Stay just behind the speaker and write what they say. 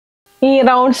ഈ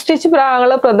round stitch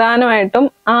ബ്രാകൾ പ്രധാനമായിട്ടും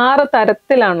 6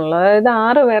 തരത്തിലാണുള്ളത്. അതായത്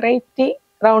 6 വെറൈറ്റി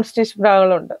റൗണ്ട് സ്റ്റിച്ച്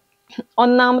ബ്രാകളുണ്ട്.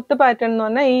 ഒന്നാമത്തെ പാറ്റേൺ എന്ന്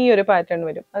പറഞ്ഞാൽ ഈ ഒരു പാറ്റേൺ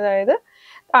വരും. അതായത്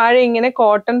താഴെ ഇങ്ങനെ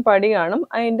കോട്ടൺ പടി കാണും,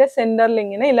 അതിന്റെ സെന്ററിൽ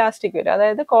ഇങ്ങനെ ഇലാസ്റ്റിക് വരും.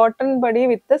 അതായത് കോട്ടൺ പടി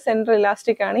വിത്ത് സെന്റർ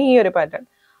ഇലാസ്റ്റിക് ആണ് ഈ ഒരു പാറ്റേൺ.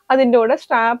 അതിൻ്റെ കൂടെ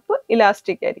സ്ട്രാപ്പ്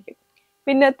ഇലാസ്റ്റിക് ആയിരിക്കും.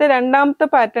 പിന്നത്തെ രണ്ടാമത്തെ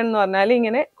പാറ്റേൺ എന്ന് പറഞ്ഞാൽ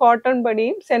ഇങ്ങനെ കോട്ടൺ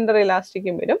പടിയും സെന്റർ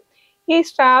ഇലാസ്റ്റിക്കും വരും. ഈ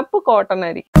സ്ട്രാപ്പ് കോട്ടൺ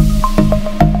ആയിരിക്കും.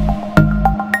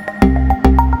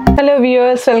 Hello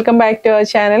viewers, welcome back to our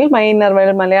channel my inner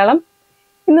world Malayalam.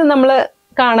 ഇന്ന് നമ്മൾ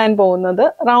കാണാൻ പോകുന്നത്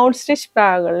റൗണ്ട് സ്റ്റിച്ച്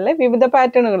ബ്രാകളിലെ വിവിധ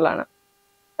പാറ്റേണുകളാണ്.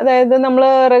 അതായത് നമ്മൾ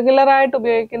റെഗുലറായിട്ട്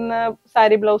ഉപയോഗിക്കുന്ന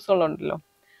സാരി ബ്ലൗസുകളുണ്ടല്ലോ,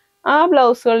 ആ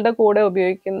ബ്ലൗസുകളുടെ കൂടെ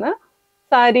ഉപയോഗിക്കുന്ന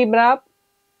സാരി ബ്രാ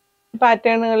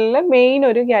പാറ്റേണുകളിലെ മെയിൻ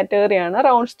ഒരു കാറ്റഗറിയാണ്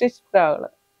റൗണ്ട് സ്റ്റിച്ച് ബ്രാകൾ.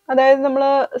 അതായത് നമ്മൾ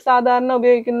സാധാരണ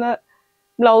ഉപയോഗിക്കുന്ന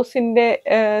ബ്ലൗസിൻ്റെ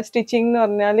സ്റ്റിച്ചിങ് എന്ന്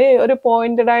പറഞ്ഞാൽ ഒരു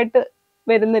പോയിന്റഡ് ആയിട്ട്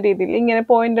വരുന്ന രീതിയിൽ, ഇങ്ങനെ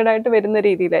പോയിന്റഡ് ആയിട്ട് വരുന്ന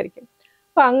രീതിയിലായിരിക്കും.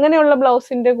 അപ്പം അങ്ങനെയുള്ള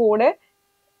ബ്ലൗസിൻ്റെ കൂടെ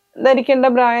ധരിക്കേണ്ട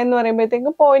ബ്രാ എന്ന്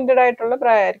പറയുമ്പോഴത്തേക്കും പോയിന്റഡ് ആയിട്ടുള്ള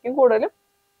ബ്രാ ആയിരിക്കും കൂടുതലും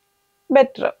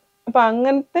ബെറ്റർ. അപ്പം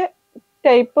അങ്ങനത്തെ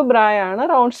ടൈപ്പ് ബ്രായാണ്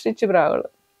റൗണ്ട് സ്റ്റിച്ച് ബ്രാകൾ.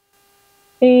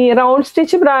 ഈ റൗണ്ട്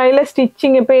സ്റ്റിച്ച് ബ്രായിലെ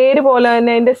സ്റ്റിച്ചിങ് പേര് പോലെ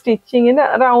തന്നെ അതിൻ്റെ സ്റ്റിച്ചിങ്ങിന്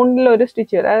റൗണ്ടിൽ ഒരു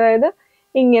സ്റ്റിച്ച് വരും. അതായത്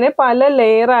ഇങ്ങനെ പല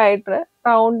ലെയറായിട്ട്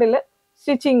റൗണ്ടിൽ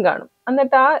സ്റ്റിച്ചിങ് കാണും.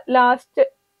 എന്നിട്ട് ആ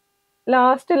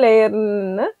ലാസ്റ്റ് ലെയറിൽ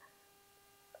നിന്ന്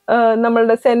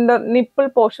നമ്മളുടെ നിപ്പിൾ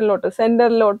പോർഷനിലോട്ട്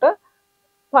സെന്ററിലോട്ട്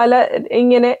പല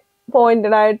ഇങ്ങനെ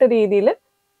പോയിന്റഡ് ആയിട്ട് രീതിയിൽ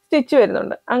സ്റ്റിച്ച്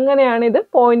വരുന്നുണ്ട്. അങ്ങനെയാണ് ഇത്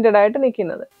പോയിന്റഡ് ആയിട്ട്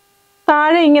നിൽക്കുന്നത്.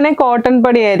 താഴെ ഇങ്ങനെ കോട്ടൺ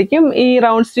പടി ആയിരിക്കും ഈ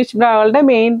റൗണ്ട് സ്റ്റിച്ച് ബ്രാകളുടെ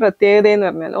മെയിൻ പ്രത്യേകത എന്ന്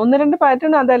പറഞ്ഞാൽ. 1-2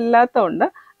 പാറ്റേൺ അതല്ലാത്തതുണ്ട്.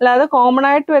 അല്ലാതെ കോമൺ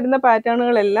ആയിട്ട് വരുന്ന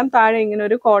പാറ്റേണുകളെല്ലാം താഴെ ഇങ്ങനെ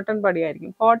ഒരു കോട്ടൺ പടി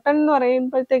ആയിരിക്കും. കോട്ടൺ എന്ന്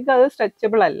പറയുമ്പോഴത്തേക്ക് അത്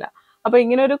സ്ട്രെച്ചബിൾ അല്ല. അപ്പൊ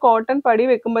ഇങ്ങനെ ഒരു കോട്ടൺ പടി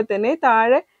വെക്കുമ്പോൾ തന്നെ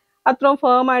താഴെ അത്രയും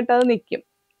ഫേം ആയിട്ട് അത് നിൽക്കും.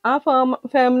 ആ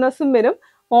ഫേംനെസ്സും വരും.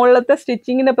 മുകളിലത്തെ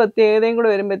സ്റ്റിച്ചിങ്ങിന്റെ പ്രത്യേകതയും കൂടെ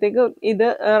വരുമ്പോഴത്തേക്കും ഇത്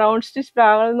റൗണ്ട് സ്റ്റിച്ച്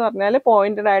ബ്രാകൾ എന്ന് പറഞ്ഞാൽ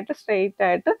പോയിന്റഡ് ആയിട്ട് സ്ട്രെയിറ്റ്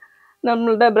ആയിട്ട്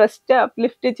നമ്മളുടെ ബ്രസ്റ്റ്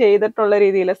അപ്ലിഫ്റ്റ് ചെയ്തിട്ടുള്ള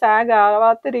രീതിയിൽ, സാഗ്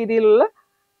ആവാത്ത രീതിയിലുള്ള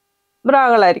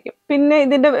ബ്രാകളായിരിക്കും. പിന്നെ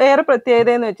ഇതിന്റെ വേറെ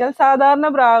പ്രത്യേകത എന്ന് വെച്ചാൽ സാധാരണ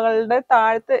ബ്രാകളുടെ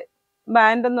താഴത്തെ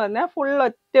ബാൻഡ് എന്ന് പറഞ്ഞാൽ ഫുൾ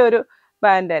ഒറ്റ ഒരു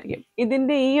ബാൻഡ് ആയിരിക്കും.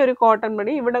 ഇതിന്റെ ഈ ഒരു കോട്ടൺ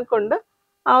പടി ഇവിടെ കൊണ്ട്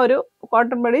ആ ഒരു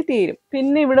കോട്ടൺ പടി തീരും.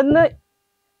 പിന്നെ ഇവിടുന്ന്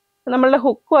നമ്മളുടെ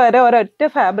ഹുക്ക് വരെ ഒരൊറ്റ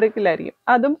ഫാബ്രിക്കിലായിരിക്കും.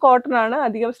 അതും കോട്ടൺ ആണ്,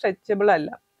 അധികം സ്ട്രെച്ചബിൾ അല്ല.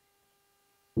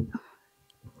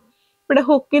 ഇവിടെ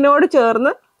ഹുക്കിനോട്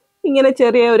ചേർന്ന് ഇങ്ങനെ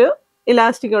ചെറിയ ഒരു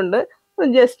ഇലാസ്റ്റിക് ഉണ്ട്.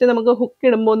 ജസ്റ്റ് നമുക്ക് ഹുക്ക്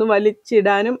ഇടുമ്പോൾ ഒന്ന്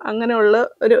വലിച്ചിടാനും അങ്ങനെയുള്ള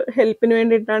ഒരു ഹെൽപ്പിന്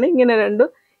വേണ്ടിയിട്ടാണ് ഇങ്ങനെ 2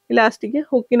 ഇലാസ്റ്റിക്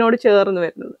ഹുക്കിനോട് ചേർന്ന്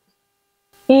വരുന്നത്.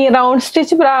 ഈ റൗണ്ട്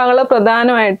സ്റ്റിച്ച് ബ്രാകൾ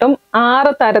പ്രധാനമായിട്ടും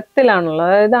 6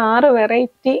 തരത്തിലാണുള്ളത്. അതായത് 6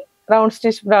 വെറൈറ്റി റൗണ്ട്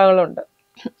സ്റ്റിച്ച് ബ്രാകളുണ്ട്.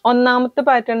 ഒന്നാമത്തെ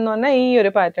പാറ്റേൺ എന്ന് പറഞ്ഞാൽ ഈ ഒരു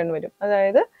പാറ്റേൺ വരും.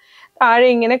 അതായത് താഴെ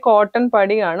ഇങ്ങനെ കോട്ടൺ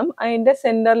പടി കാണും, അതിന്റെ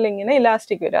സെന്ററിൽ ഇങ്ങനെ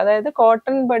ഇലാസ്റ്റിക് വരും. അതായത്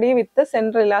കോട്ടൺ പടി വിത്ത്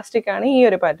സെന്റർ ഇലാസ്റ്റിക് ആണ് ഈ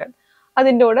ഒരു പാറ്റേൺ.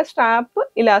 അതിൻ്റെ കൂടെ സ്ട്രാപ്പ്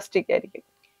ഇലാസ്റ്റിക് ആയിരിക്കും.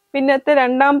 പിന്നത്തെ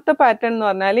രണ്ടാമത്തെ പാറ്റേൺ എന്ന്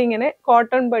പറഞ്ഞാൽ ഇങ്ങനെ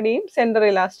കോട്ടൺ പടിയും സെന്റർ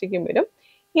ഇലാസ്റ്റിക്കും വരും.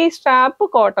 ഈ സ്ട്രാപ്പ്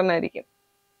കോട്ടൺ ആയിരിക്കും.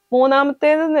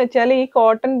 മൂന്നാമത്തേതെന്ന് വെച്ചാൽ ഈ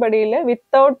കോട്ടൺ പടിയിൽ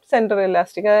വിത്തൗട്ട് സെന്റർ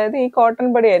ഇലാസ്റ്റിക്, അതായത് ഈ കോട്ടൺ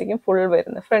പടി ആയിരിക്കും ഫുൾ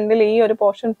വരുന്നത്. ഫ്രണ്ടിൽ ഈ ഒരു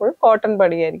പോർഷൻ ഫുൾ കോട്ടൺ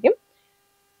പടി ആയിരിക്കും,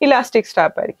 ഇലാസ്റ്റിക്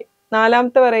സ്ട്രാപ്പ് ആയിരിക്കും.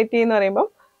 നാലാമത്തെ വെറൈറ്റി എന്ന് പറയുമ്പോൾ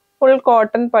ഫുൾ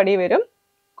കോട്ടൺ പടി വരും,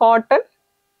 കോട്ടൺ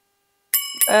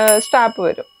സ്ട്രാപ്പ്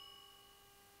വരും.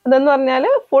 അതെന്ന് പറഞ്ഞാൽ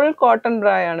ഫുൾ കോട്ടൺ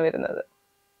ബ്രാ ആണ് വരുന്നത്.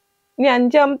 ഇനി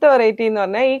അഞ്ചാമത്തെ വെറൈറ്റി എന്ന്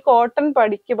പറഞ്ഞാൽ ഈ കോട്ടൺ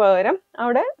പടിക്ക് പകരം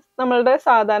അവിടെ നമ്മളുടെ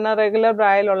സാധാരണ റെഗുലർ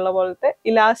ബ്രായിലുള്ള പോലത്തെ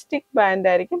ഇലാസ്റ്റിക് ബാൻഡ്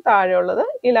ആയിരിക്കും താഴെയുള്ളത്,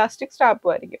 ഇലാസ്റ്റിക്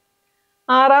സ്ട്രാപ്പും ആയിരിക്കും.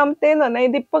 ആറാമത്തേന്ന് പറഞ്ഞാൽ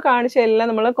ഇതിപ്പോൾ കാണിച്ച എല്ലാം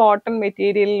നമ്മൾ കോട്ടൺ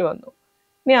മെറ്റീരിയലിൽ വന്നു.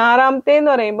 ഇനി ആറാമത്തേന്ന്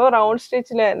പറയുമ്പോൾ റൗണ്ട്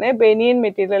സ്റ്റിച്ചിൽ തന്നെ ബനിയൻ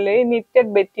മെറ്റീരിയൽ,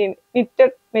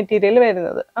 നിറ്റഡ് മെറ്റീരിയൽ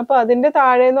വരുന്നത്. അപ്പോൾ അതിൻ്റെ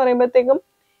താഴെ എന്ന് പറയുമ്പോഴത്തേക്കും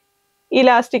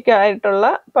ഇലാസ്റ്റിക് ആയിട്ടുള്ള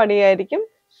പടിയായിരിക്കും,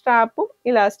 സ്ട്രാപ്പും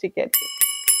ഇലാസ്റ്റിക് ആയിരിക്കും.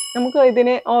 നമുക്ക്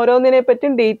ഇതിനെ ഓരോന്നിനെ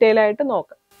പറ്റിയും ഡീറ്റെയിൽ ആയിട്ട്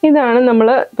നോക്കാം. ഇതാണ് നമ്മൾ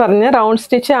പറഞ്ഞ റൗണ്ട്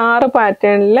സ്റ്റിച്ച് 6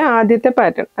 പാറ്റേണിലെ ആദ്യത്തെ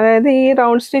പാറ്റേൺ. അതായത് ഈ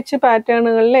റൗണ്ട് സ്റ്റിച്ച്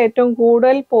പാറ്റേണുകളിൽ ഏറ്റവും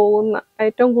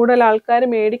കൂടുതൽ ആൾക്കാർ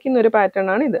മേടിക്കുന്ന ഒരു പാറ്റേൺ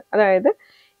ആണ് ഇത്. അതായത്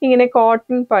ഇങ്ങനെ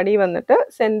കോട്ടൺ പടി വന്നിട്ട്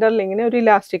സെന്ററിൽ ഇങ്ങനെ ഒരു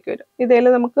ഇലാസ്റ്റിക് വരും. ഇതിൽ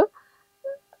നമുക്ക്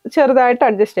ചെറുതായിട്ട്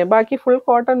അഡ്ജസ്റ്റ് ചെയ്യാം. ബാക്കി ഫുൾ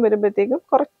കോട്ടൺ വരുമ്പോഴത്തേക്കും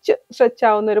കുറച്ച് സ്ട്രെച്ച്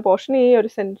ആവുന്ന ഒരു പോർഷൻ ഈ ഒരു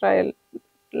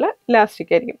സെൻറ്ററിലുള്ള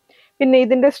ഇലാസ്റ്റിക് ആയിരിക്കും. പിന്നെ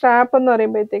ഇതിൻ്റെ സ്ട്രാപ്പ് എന്ന്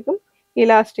പറയുമ്പോഴത്തേക്കും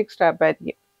ഇലാസ്റ്റിക് സ്ട്രാപ്പ്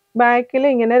ആയിരിക്കും. ബാക്കിൽ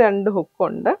ഇങ്ങനെ 2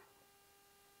 ഹുക്കുണ്ട്.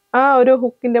 ആ ഒരു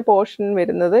ഹുക്കിൻ്റെ പോർഷൻ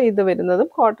വരുന്നതും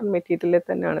കോട്ടൺ മെറ്റീരിയലിൽ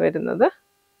തന്നെയാണ് വരുന്നത്.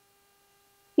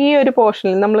 ഈ ഒരു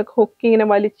പോർഷനിൽ നമ്മൾ ഹുക്ക് ഇങ്ങനെ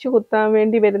വലിച്ചു കുത്താൻ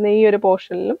വേണ്ടി വരുന്ന ഈ ഒരു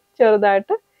പോർഷനിലും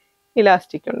ചെറുതായിട്ട്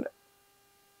ഇലാസ്റ്റിക് ഉണ്ട്.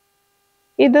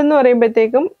 ഇതെന്ന്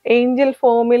പറയുമ്പോഴത്തേക്കും Angel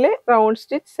ഫോമിലെ round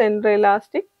stitch centre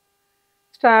elastic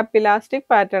strap elastic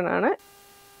pattern ആണ്.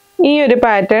 ഈ ഒരു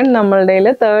പാറ്റേൺ നമ്മളുടെ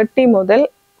 30 മുതൽ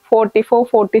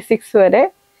 44-46 വരെ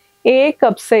എ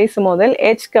കപ്പ് സൈസ് മുതൽ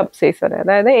എച്ച് കപ്പ് സൈസ് വരെ,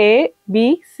 അതായത്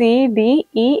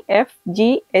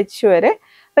ABCDEFGH വരെ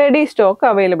റെഡി സ്റ്റോക്ക്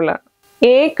അവൈലബിൾ ആണ്.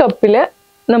 എ കപ്പിൽ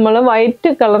നമ്മൾ വൈറ്റ്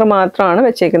കളർ മാത്രമാണ്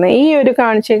വെച്ചേക്കുന്നത്. ഈ ഒരു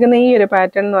കാണിച്ചേക്കുന്ന ഈ ഒരു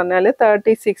പാറ്റേൺ എന്ന് പറഞ്ഞാൽ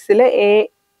 36 എ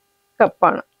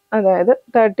കപ്പാണ്, അതായത്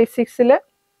 36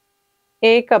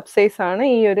 എ കപ്പ് സൈസ് ആണ്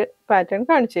ഈ ഒരു പാറ്റേൺ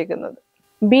കാണിച്ചേക്കുന്നത്.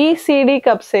 BCD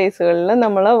കപ്പ് സൈസുകളിൽ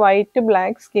നമ്മൾ വൈറ്റ്,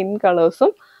 ബ്ലാക്ക് സ്കിൻ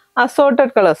കളേഴ്സും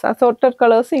അസോർട്ടഡ്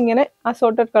കളേഴ്സ് ഇങ്ങനെ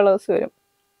അസോർട്ടഡ് കളേഴ്സ് വരും.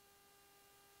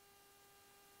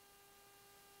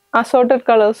 അസോർട്ടഡ്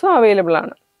കളേഴ്സും അവൈലബിൾ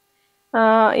ആണ്.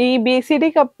 ഈ BCD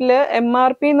കപ്പിൽ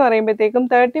MRP എന്ന് പറയുമ്പോഴത്തേക്കും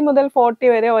 30 മുതൽ 40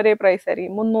 വരെ ഒരേ പ്രൈസ്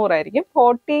ആയിരിക്കും, 300 ആയിരിക്കും.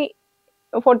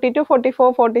 42,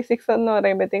 44, 46 എന്ന്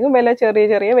പറയുമ്പോഴത്തേക്കും വില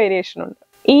ചെറിയ വേരിയേഷൻ ഉണ്ട്.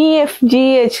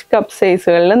 EFGH കപ്പ്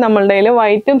സൈസുകളിൽ നമ്മളുടെ കയ്യിൽ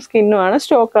വൈറ്റും സ്കിന്നുമാണ്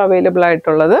സ്റ്റോക്ക് അവൈലബിൾ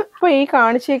ആയിട്ടുള്ളത്. അപ്പോൾ ഈ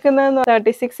കാണിച്ചിരിക്കുന്ന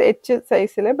 36H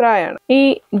സൈസിലെ ബ്രായാണ്. ഈ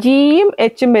Gയും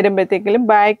Hഉം വരുമ്പോഴത്തേക്കും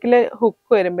ബാക്കിൽ ഹുക്ക്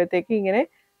വരുമ്പോഴത്തേക്കും ഇങ്ങനെ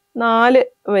 4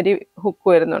 വരി ഹുക്ക്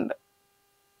വരുന്നുണ്ട്,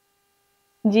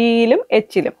 Gയിലും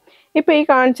Hയിലും. ഇപ്പൊ ഈ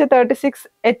കാണിച്ച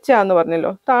 36H ആന്ന്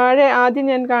പറഞ്ഞല്ലോ. താഴെ ആദ്യം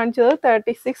ഞാൻ കാണിച്ചത്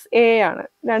 36A ആണ്.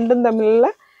 രണ്ടും തമ്മിലുള്ള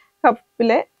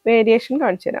കപ്പിലെ വേരിയേഷൻ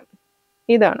കാണിച്ചു തരാം.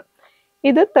 ഇതാണ്,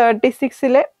 ഇത്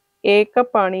 36 A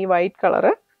കപ്പാണ് ഈ വൈറ്റ്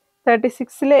കളറ്,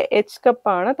 36 H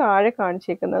കപ്പാണ് താഴെ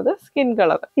കാണിച്ചിരിക്കുന്നത് സ്കിൻ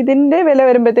കളർ. ഇതിന്റെ വില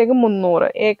വരുമ്പോഴത്തേക്കും 300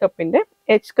 A കപ്പിന്റെ.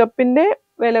 H കപ്പിന്റെ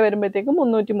വില വരുമ്പോഴത്തേക്കും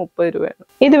 330 രൂപയാണ്.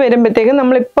 ഇത് വരുമ്പോഴത്തേക്കും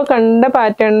നമ്മളിപ്പോൾ കണ്ട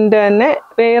പാറ്റേണിന്റെ തന്നെ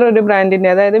വേറൊരു ബ്രാൻഡിന്റെ,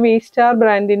 അതായത് V-Star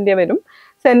ബ്രാൻഡിന്റെ വരും.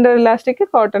 സെൻറ്റർ ഇലാസ്റ്റിക്,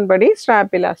 കോട്ടൺ പടി,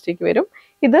 സ്ട്രാപ്പ് ഇലാസ്റ്റിക് വരും.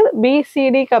 ഇത്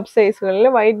BCD cup സൈസുകളിൽ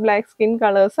white, black skin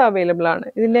colours available ആണ്.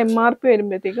 ഇതിന്റെ MRP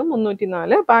വരുമ്പോഴത്തേക്കും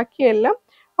 304. ബാക്കിയെല്ലാം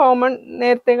കോമൺ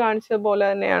നേരത്തെ കാണിച്ചതുപോലെ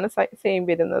തന്നെയാണ് സെയിം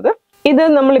വരുന്നത്. ഇത്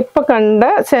നമ്മളിപ്പോൾ കണ്ട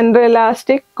centre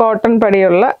elastic, cotton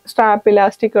പടിയുള്ള, strap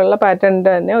elastic ഉള്ള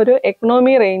പാറ്റേണിന്റെ തന്നെ ഒരു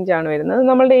എക്കണോമി റേഞ്ച് ആണ് വരുന്നത്.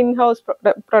 നമ്മളുടെ ഇൻഹൗസ്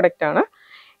പ്രൊഡക്റ്റ് ആണ്.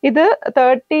 ഇത്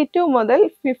 32 മുതൽ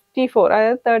 54,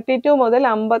 അതായത് 32 മുതൽ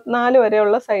 54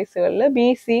 വരെയുള്ള സൈസുകളിൽ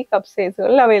BC കപ്പ്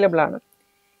സൈസുകളിൽ അവൈലബിൾ ആണ്.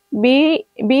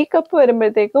 ബി കപ്പ്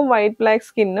വരുമ്പോഴത്തേക്കും വൈറ്റ്, ബ്ലാക്ക്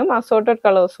സ്കിന്നും അസോർട്ടഡ്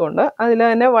കളേഴ്സും ഉണ്ട്. അതിൽ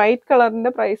തന്നെ വൈറ്റ്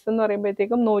കളറിന്റെ പ്രൈസ് എന്ന്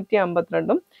പറയുമ്പോഴത്തേക്കും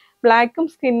 152, ബ്ലാക്കും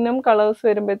സ്കിന്നും കളേഴ്സ്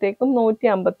വരുമ്പോഴത്തേക്കും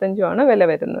 155 ആണ് വില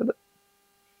വരുന്നത്.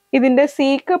 ഇതിന്റെ C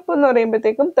കപ്പ് എന്ന്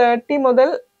പറയുമ്പോഴത്തേക്കും 30 മുതൽ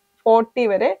 40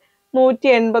 വരെ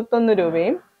 181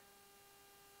 രൂപയും,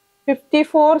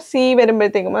 54C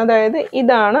വരുമ്പോഴത്തേക്കും, അതായത്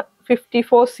ഇതാണ്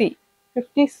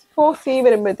 54C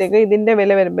വരുമ്പോഴത്തേക്കും ഇതിന്റെ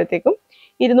വില വരുമ്പോഴത്തേക്കും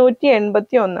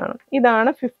 281 ആണ്. ഇതാണ്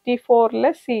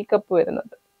 54 C കപ്പ്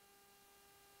വരുന്നത്.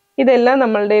 ഇതെല്ലാം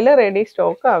നമ്മളുടെ റെഡി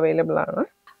സ്റ്റോക്ക് അവൈലബിൾ ആണ്.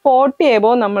 40 എബോ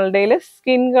നമ്മളുടെ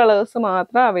സ്കിൻ കളേഴ്സ്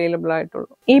മാത്രമേ അവൈലബിൾ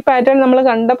ആയിട്ടുള്ളൂ. ഈ പാറ്റേൺ നമ്മൾ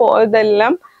കണ്ട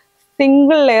ഇതെല്ലാം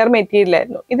സിംഗിൾ ലെയർ മെറ്റീരിയൽ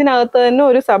ആയിരുന്നു. ഇതിനകത്ത് തന്നെ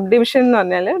ഒരു സബ് ഡിവിഷൻ എന്ന്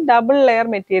പറഞ്ഞാൽ ഡബിൾ ലെയർ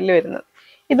മെറ്റീരിയൽ വരുന്നത്.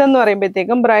 ഇതെന്ന്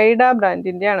പറയുമ്പോഴത്തേക്കും ബ്രൈഡ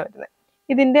ബ്രാൻഡിന്റെ ആണ് വരുന്നത്.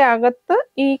 ഇതിന്റെ അകത്ത്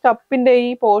ഈ കപ്പിന്റെ ഈ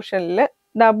പോർഷനിൽ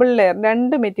ഡബിൾ ലെയർ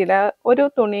 2 മെറ്റീരിയൽ, ഒരു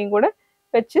തുണിയും കൂടെ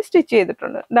വെച്ച് സ്റ്റിച്ച്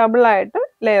ചെയ്തിട്ടുണ്ട്. ഡബിൾ ആയിട്ട്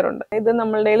ലെയർ ഉണ്ട്. ഇത്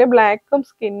നമ്മളുടെ ബ്ലാക്കും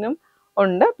സ്കിന്നും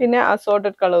ഉണ്ട്, പിന്നെ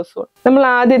അസോർട്ടഡ് കളേഴ്സും ഉണ്ട്. നമ്മൾ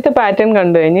ആദ്യത്തെ പാറ്റേൺ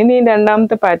കണ്ടു കഴിഞ്ഞ് ഇനി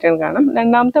രണ്ടാമത്തെ പാറ്റേൺ കാണാം.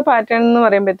 രണ്ടാമത്തെ പാറ്റേൺ എന്ന്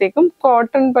പറയുമ്പോഴത്തേക്കും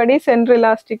കോട്ടൺ പടി, സെൻട്രൽ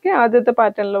ഇലാസ്റ്റിക് ആദ്യത്തെ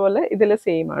പാറ്റേണിലെ പോലെ ഇതിൽ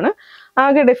സെയിം ആണ്.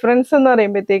 ആകെ ഡിഫറൻസ് എന്ന്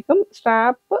പറയുമ്പോഴത്തേക്കും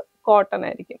സ്ട്രാപ്പ് കോട്ടൺ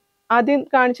ആയിരിക്കും. ആദ്യം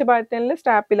കാണിച്ച പാറ്റേണിൽ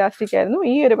സ്ട്രാപ്പ് ഇലാസ്റ്റിക് ആയിരുന്നു.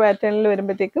 ഈ ഒരു പാറ്റേണിൽ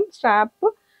വരുമ്പോഴത്തേക്കും സ്ട്രാപ്പ്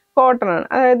കോട്ടൺ ആണ്.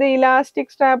 അതായത്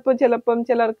ഇലാസ്റ്റിക് സ്ട്രാപ്പ് ചിലപ്പം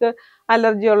ചിലർക്ക്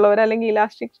അലർജി ഉള്ളവർ, അല്ലെങ്കിൽ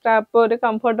ഇലാസ്റ്റിക് സ്ട്രാപ്പ് ഒരു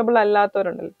കംഫർട്ടബിൾ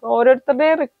അല്ലാത്തവരുണ്ടല്ലോ. അപ്പോൾ ഓരോരുത്തരുടെ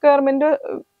റിക്വയർമെന്റ്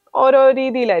ഓരോ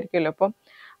രീതിയിലായിരിക്കുമല്ലോ. അപ്പം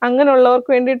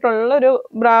അങ്ങനെയുള്ളവർക്ക് വേണ്ടിയിട്ടുള്ള ഒരു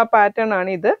ബ്രാ പാറ്റേൺ ആണ്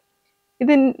ഇത്.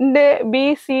 ഇതിൻ്റെ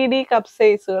BCD കപ്പ്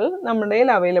സൈസുകൾ നമ്മുടെ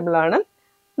കയ്യിൽ അവൈലബിൾ ആണ്.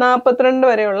 42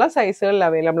 വരെയുള്ള സൈസുകളിൽ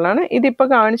അവൈലബിൾ ആണ്. ഇതിപ്പോൾ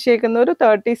കാണിച്ചേക്കുന്ന ഒരു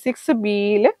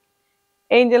 36Bയിൽ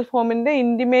ഏഞ്ചൽ ഫോമിന്റെ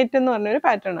ഇന്റിമേറ്റ് എന്ന് പറഞ്ഞൊരു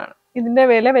പാറ്റേൺ ആണ്. ഇതിന്റെ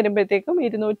വില വരുമ്പോഴത്തേക്കും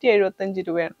 275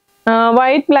 രൂപയാണ്.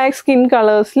 വൈറ്റ്, ബ്ലാക്ക് സ്കിൻ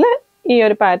കളേഴ്സിൽ ഈ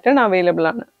ഒരു പാറ്റേൺ അവൈലബിൾ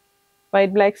ആണ്.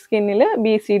 വൈറ്റ്, ബ്ലാക്ക് സ്കിന്നിൽ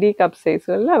BCD കപ്പ്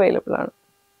സൈസുകളിൽ അവൈലബിൾ ആണ്.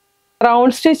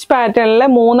 റൗണ്ട് സ്റ്റിച്ച് പാറ്റേണിലെ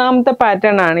മൂന്നാമത്തെ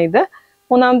പാറ്റേൺ ആണ് ഇത്.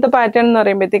 മൂന്നാമത്തെ പാറ്റേൺ എന്ന്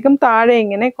പറയുമ്പോഴത്തേക്കും താഴെ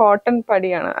ഇങ്ങനെ കോട്ടൺ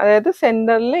പടിയാണ്, അതായത്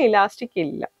സെന്ററിൽ ഇലാസ്റ്റിക്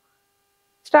ഇല്ല,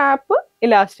 സ്ട്രാപ്പ്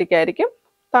ഇലാസ്റ്റിക് ആയിരിക്കും,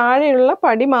 താഴെയുള്ള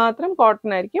പടി മാത്രം കോട്ടൺ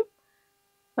ആയിരിക്കും.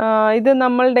 ഇത്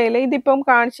നമ്മളുടെ ഇതിപ്പം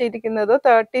കാണിച്ചിരിക്കുന്നത്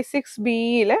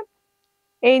 36Bയിലെ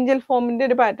ഏഞ്ചൽ ഫോമിന്റെ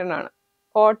ഒരു പാറ്റേൺ ആണ്.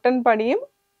 Cotton പടിയും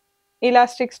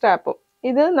elastic സ്ട്രാപ്പും.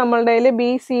 ഇത് നമ്മളുടെ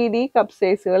BCD കപ്പ്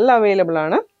സൈസുകളിൽ അവൈലബിൾ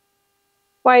ആണ്.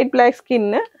 വൈറ്റ്, ബ്ലാക്ക്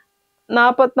സ്കിന്ന്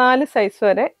 44 സൈസ്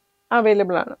വരെ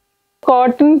അവൈലബിൾ ആണ്.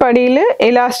 കോട്ടൺ പടിയിൽ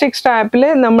ഇലാസ്റ്റിക് സ്ട്രാപ്പിൽ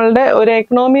നമ്മളുടെ ഒരു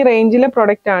എക്കണോമി റേഞ്ചിലെ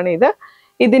പ്രൊഡക്റ്റ് ആണ് ഇത്.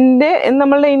 ഇതിൻ്റെ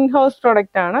നമ്മളുടെ ഇൻഹൗസ്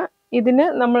പ്രൊഡക്റ്റ് ആണ്. ഇതിന്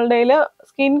നമ്മളുടെ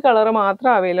സ്കിൻ കളർ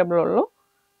മാത്രമേ അവൈലബിൾ ഉള്ളൂ.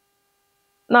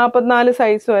 44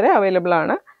 സൈസ് വരെ അവൈലബിൾ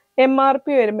ആണ്. MRP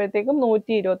വരുമ്പോഴത്തേക്കും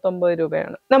 129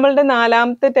 രൂപയാണ്. നമ്മളുടെ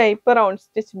നാലാമത്തെ ടൈപ്പ് റൗണ്ട്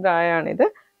സ്റ്റിച്ച് ബ്രായാണിത്.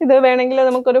 ഇത് വേണമെങ്കിൽ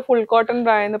നമുക്കൊരു ഫുൾ കോട്ടൺ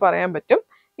ബ്രാ എന്ന് പറയാൻ പറ്റും.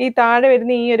 ഈ താഴെ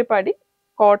വരുന്ന ഈ ഒരു പടി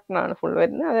കോട്ടൺ ആണ് ഫുൾ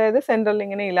വരുന്നത്, അതായത് സെൻട്രലിൽ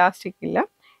ഇങ്ങനെ ഇലാസ്റ്റിക് ഇല്ല.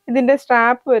 ഇതിന്റെ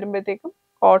സ്ട്രാപ്പ് വരുമ്പോഴത്തേക്കും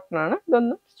കോട്ടൺ ആണ്,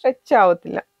 ഇതൊന്നും സ്ട്രെച്ച്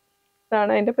ആവത്തില്ല.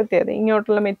 ഇതാണ് അതിന്റെ പ്രത്യേകത.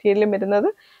 ഇങ്ങോട്ടുള്ള മെറ്റീരിയലും വരുന്നത്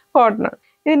കോട്ടൺ ആണ്.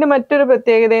 ഇതിന്റെ മറ്റൊരു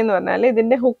പ്രത്യേകത എന്ന് പറഞ്ഞാൽ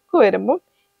ഇതിന്റെ ഹുക്ക് വരുമ്പോൾ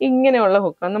ഇങ്ങനെയുള്ള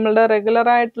ഹുക്കാണ്. നമ്മളുടെ റെഗുലർ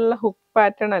ആയിട്ടുള്ള ഹുക്ക്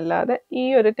പാറ്റേൺ അല്ലാതെ ഈ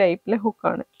ഒരു ടൈപ്പിലെ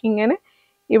ഹുക്കാണ്. ഇങ്ങനെ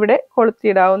ഇവിടെ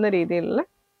കൊളുത്തിയിടാവുന്ന രീതിയിലുള്ള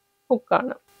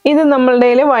ഹുക്കാണ്. ഇത് നമ്മളുടെ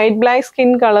വൈറ്റ് ബ്ലാക്ക്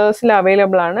സ്കിൻ കളേഴ്സിൽ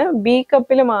അവൈലബിൾ ആണ്. ബി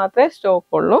കപ്പിൽ മാത്രമേ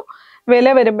സ്റ്റോക്ക് ഉള്ളൂ. വില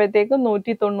വരുമ്പോഴത്തേക്കും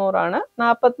 190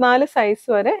 44 സൈസ്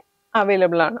വരെ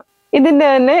അവൈലബിൾ ആണ്. ഇതിന്റെ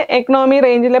തന്നെ എക്കണോമി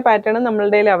റേഞ്ചിലെ പാറ്റേൺ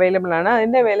നമ്മളുടെ അവൈലബിൾ ആണ്.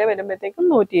 അതിന്റെ വില വരുമ്പോഴത്തേക്കും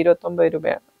 129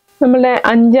 രൂപയാണ്. നമ്മളുടെ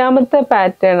 5ാമത്തെ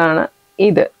പാറ്റേൺ ആണ്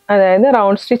ഇത്, അതായത്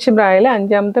റൗണ്ട് സ്റ്റിച്ച് ബ്രായിലെ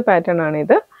 5ാമത്തെ പാറ്റേൺ ആണ്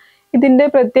ഇത്. ഇതിന്റെ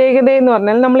പ്രത്യേകത എന്ന്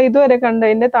പറഞ്ഞാൽ നമ്മൾ ഇതുവരെ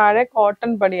കണ്ടതിന്റെ താഴെ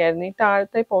കോട്ടൺ പടിയായിരുന്നു. ഈ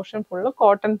താഴത്തെ പോർഷൻ ഫുള്ള്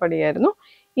കോട്ടൺ പടിയായിരുന്നു.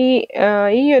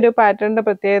 ഈ ഒരു പാറ്റേണിന്റെ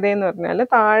പ്രത്യേകത എന്ന് പറഞ്ഞാൽ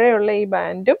താഴെയുള്ള ഈ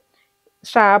ബാൻഡും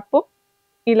സ്ട്രാപ്പും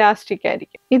ഇലാസ്റ്റിക്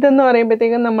ആയിരിക്കും. ഇതെന്ന്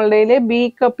പറയുമ്പോഴത്തേക്കും നമ്മളുടെ ബി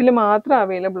കപ്പിൽ മാത്രം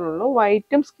അവൈലബിൾ ഉള്ളൂ.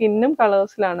 വൈറ്റും സ്കിന്നും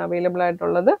കളേഴ്സിലാണ് അവൈലബിൾ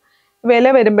ആയിട്ടുള്ളത്. വില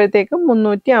വരുമ്പോഴത്തേക്കും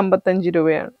 355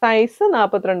 രൂപയാണ്. സൈസ്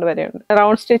 42 വരെയുണ്ട്.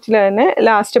 റൗണ്ട് സ്റ്റിച്ചിൽ തന്നെ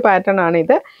ലാസ്റ്റ് പാറ്റേൺ ആണ്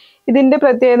ഇത്. ഇതിന്റെ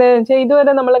പ്രത്യേകത എന്ന് വെച്ചാൽ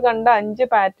ഇതുവരെ നമ്മൾ കണ്ട 5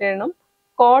 പാറ്റേണും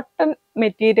കോട്ടൺ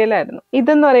മെറ്റീരിയൽ ആയിരുന്നു.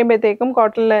 ഇതെന്ന് പറയുമ്പോഴത്തേക്കും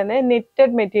കോട്ടണിൽ തന്നെ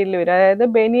നെറ്റഡ് മെറ്റീരിയൽ വരും, അതായത്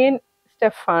ബനിയൻ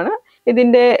സ്റ്റഫാണ്.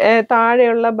 ഇതിന്റെ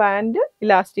താഴെയുള്ള ബാൻഡ്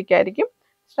ഇലാസ്റ്റിക് ആയിരിക്കും,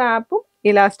 സ്ട്രാപ്പും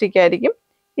ഇലാസ്റ്റിക് ആയിരിക്കും.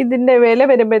 ഇതിന്റെ വില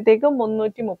വരുമ്പോഴത്തേക്കും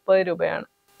 330 രൂപയാണ്.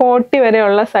 40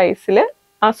 വരെയുള്ള സൈസിൽ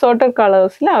അസോർട്ടഡ്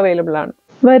കളേഴ്സിൽ അവൈലബിൾ ആണ്.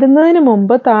 വരുന്നതിന്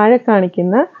മുമ്പ് താഴെ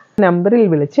കാണിക്കുന്ന നമ്പറിൽ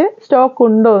വിളിച്ച് സ്റ്റോക്ക്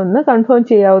ഉണ്ടോ എന്ന് കൺഫേം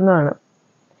ചെയ്യാവുന്നതാണ്.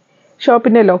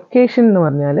 ഷോപ്പിന്റെ ലൊക്കേഷൻ എന്ന്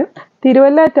പറഞ്ഞാൽ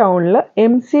തിരുവല്ല ടൗണിൽ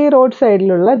MC റോഡ്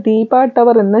സൈഡിലുള്ള ദീപ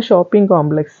ടവർ എന്ന ഷോപ്പിംഗ്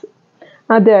കോംപ്ലക്സ്,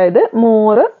 അതായത്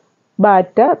മോറ്,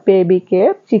 ബാറ്റ, ബേബി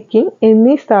കെയർ, ചിക്കിങ്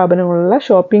എന്നീ സ്ഥാപനങ്ങളുള്ള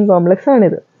ഷോപ്പിംഗ് കോംപ്ലക്സ്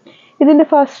ആണിത്. ഇതിന്റെ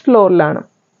ഫസ്റ്റ് ഫ്ലോറിലാണ്.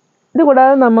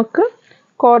 ഇതുകൂടാതെ നമുക്ക്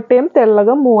കോട്ടയം,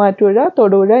 തെള്ളകം, മൂവാറ്റുപുഴ,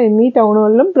 തൊടുപുഴ എന്നീ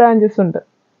ടൗണുകളിലും ബ്രാഞ്ചസ് ഉണ്ട്.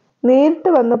 നേരിട്ട്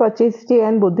വന്ന് പർച്ചേസ്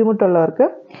ചെയ്യാൻ ബുദ്ധിമുട്ടുള്ളവർക്ക്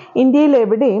ഇന്ത്യയിൽ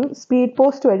എവിടെയും സ്പീഡ്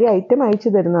പോസ്റ്റ് വഴി ഐറ്റം അയച്ചു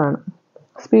തരുന്നതാണ്.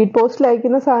 സ്പീഡ് പോസ്റ്റിൽ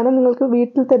അയക്കുന്ന സാധനം നിങ്ങൾക്ക്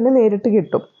വീട്ടിൽ തന്നെ നേരിട്ട്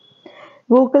കിട്ടും.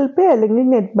 ഗൂഗിൾ പേ അല്ലെങ്കിൽ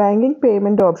നെറ്റ് ബാങ്കിങ്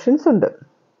പേയ്മെൻറ്റ് ഓപ്ഷൻസ് ഉണ്ട്.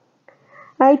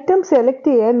 ഐറ്റം സെലക്ട്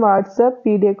ചെയ്യാൻ വാട്സാപ്പ്,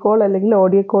 വീഡിയോ കോൾ അല്ലെങ്കിൽ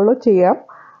ഓഡിയോ കോളോ ചെയ്യാം,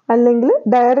 അല്ലെങ്കിൽ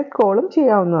ഡയറക്റ്റ് കോളും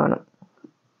ചെയ്യാവുന്നതാണ്.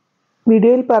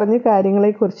 വീഡിയോയിൽ പറഞ്ഞ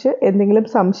കാര്യങ്ങളെക്കുറിച്ച് എന്തെങ്കിലും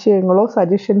സംശയങ്ങളോ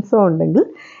സജഷൻസോ ഉണ്ടെങ്കിൽ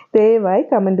ദയവായി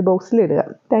കമൻറ്റ് ബോക്സിൽ ഇടുക.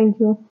 Thank you.